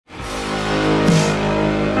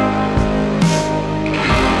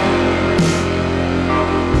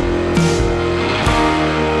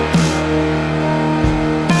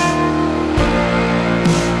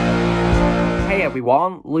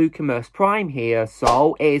Milkybar Prime here,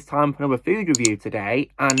 so it is time for another food review today,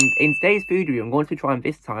 and in today's food review I'm going to be trying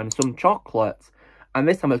this time some chocolates, and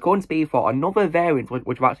this time it's going to be for another variant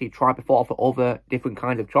which I've actually tried before for other different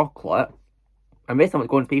kinds of chocolate, and this time it's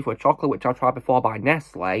going to be for a chocolate which I've tried before by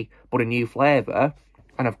Nestle, but a new flavour,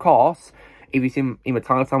 and of course, if you've seen in the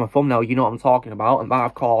title and the thumbnail, you know what I'm talking about, and that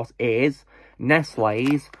of course is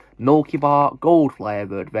Nestle's Milkybar Gold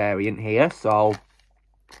flavoured variant here, so...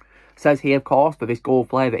 Says here, of course, for this gold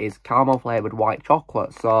flavour is caramel flavoured white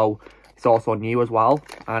chocolate, so it's also new as well.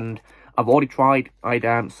 And I've already tried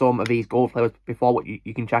some of these gold flavours before, which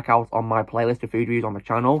you can check out on my playlist of food reviews on the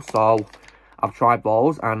channel. So I've tried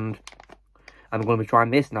those, and I'm going to be trying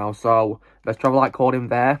this now. So there's travel light code in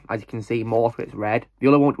there, as you can see, more of it's red. The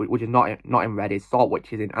other one, which is not in red, is salt,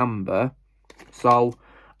 which is in amber. So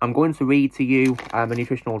I'm going to read to you the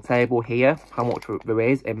nutritional table here, how much there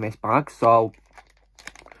is in this bag. So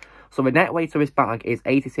the net weight of this bag is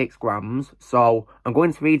 86 grams. So I'm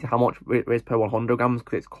going to read how much it is per 100 grams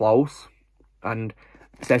because it's close. And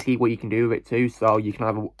it says here what you can do with it too. So you can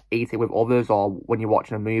either eat it with others or when you're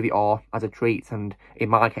watching a movie or as a treat. And in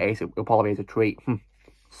my case, it'll probably be as a treat.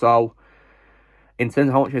 So in terms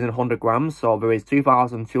of how much is in 100 grams, so there is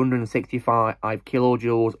 2,265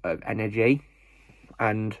 kilojoules of energy.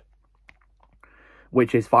 And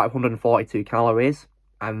which is 542 calories.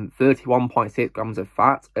 And 31.6 grams of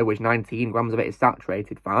fat, of which 19 grams of it is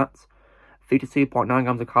saturated fat. 52.9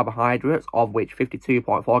 grams of carbohydrates, of which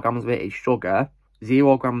 52.4 grams of it is sugar.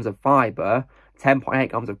 0 grams of fibre,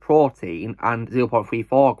 10.8 grams of protein, and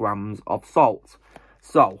 0.34 grams of salt.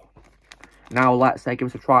 So, now let's give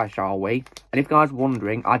this a try, shall we? And if you guys are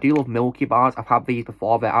wondering, I do love Milkybars. I've had these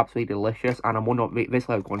before, they're absolutely delicious, and I'm wondering what this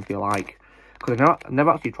flavour is going to feel like. Because I've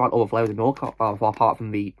never actually tried other flavours of Milkybars before, apart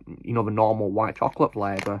from the, the normal white chocolate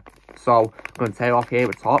flavour. So, I'm going to tear off here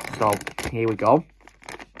at the top. So, here we go.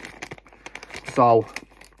 So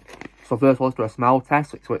first let's do a smell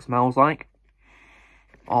test, so it smells like.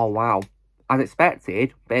 Oh, wow. As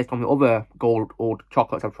expected, based on the other gold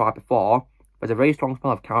chocolates I've tried before, there's a very strong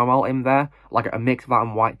smell of caramel in there. Like a mix of that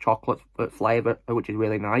and white chocolate flavour, which is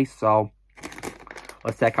really nice. So,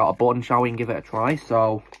 let's take out a button, shall we, and give it a try.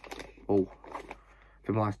 So, oh.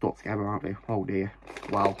 Them all stuck together, aren't they? Oh dear.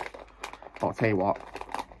 Well, I'll tell you what.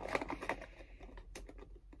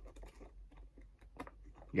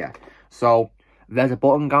 Yeah. So, there's a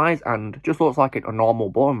button, guys, and just looks like a normal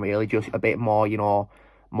button, really. Just a bit more,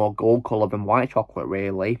 more gold colour than white chocolate,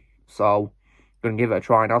 really. So, I'm going to give it a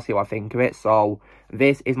try and I'll see what I think of it. So,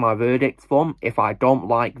 this is my verdict, thumb. If I don't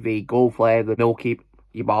like the gold flavoured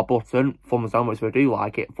Milkybar button, thumbs down. If I do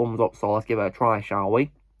like it, thumbs up. So, let's give it a try, shall we?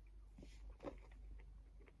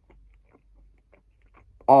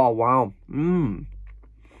 Oh, wow.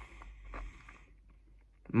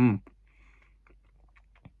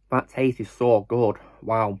 That taste is so good.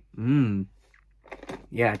 Wow.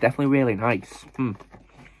 Yeah, definitely really nice. Going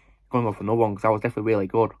to go for another one because that was definitely really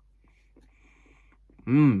good.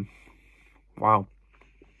 Wow.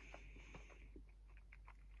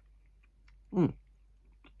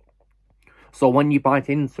 So when you bite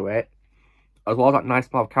into it, as well as that nice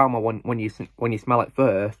smell of caramel when you smell it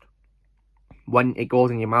first, when it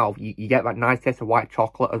goes in your mouth, you get that nice taste of white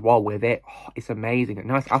chocolate as well with it. Oh, it's amazing. A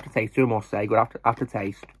nice aftertaste too, I must say. Good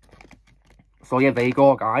aftertaste. So yeah, there you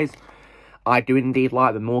go, guys. I do indeed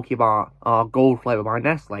like the Milkybar Gold flavour by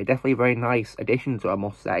Nestle. Definitely a very nice addition to it, I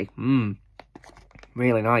must say.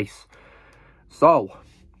 Really nice. So,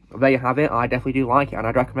 there you have it. I definitely do like it, and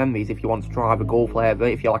I'd recommend these if you want to try the gold flavour,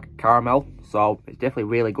 if you like caramel. So, it's definitely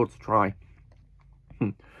really good to try.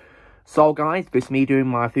 So guys, this is me doing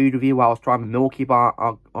my food review while I was trying the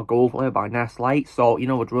Milkybar Gold flavour by Nestle. So, you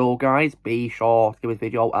know the drill, guys. Be sure to give this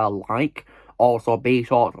video a like. Also, be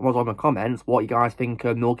sure to put on the comments what you guys think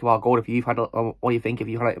of Milkybar Gold, if you've had what you think if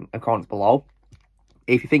you've had it in the comments below.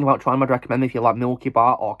 If you think about trying, I'd recommend if you like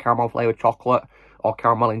Milkybar or caramel flavoured chocolate or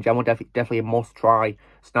caramel in general, definitely a must try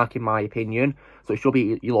snack in my opinion. So it should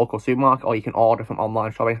be your local supermarket, or you can order from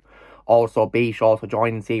online shopping. Also, be sure to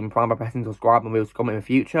join the team Prime by pressing subscribe, and we'll come in the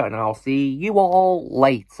future, and I'll see you all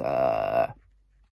later.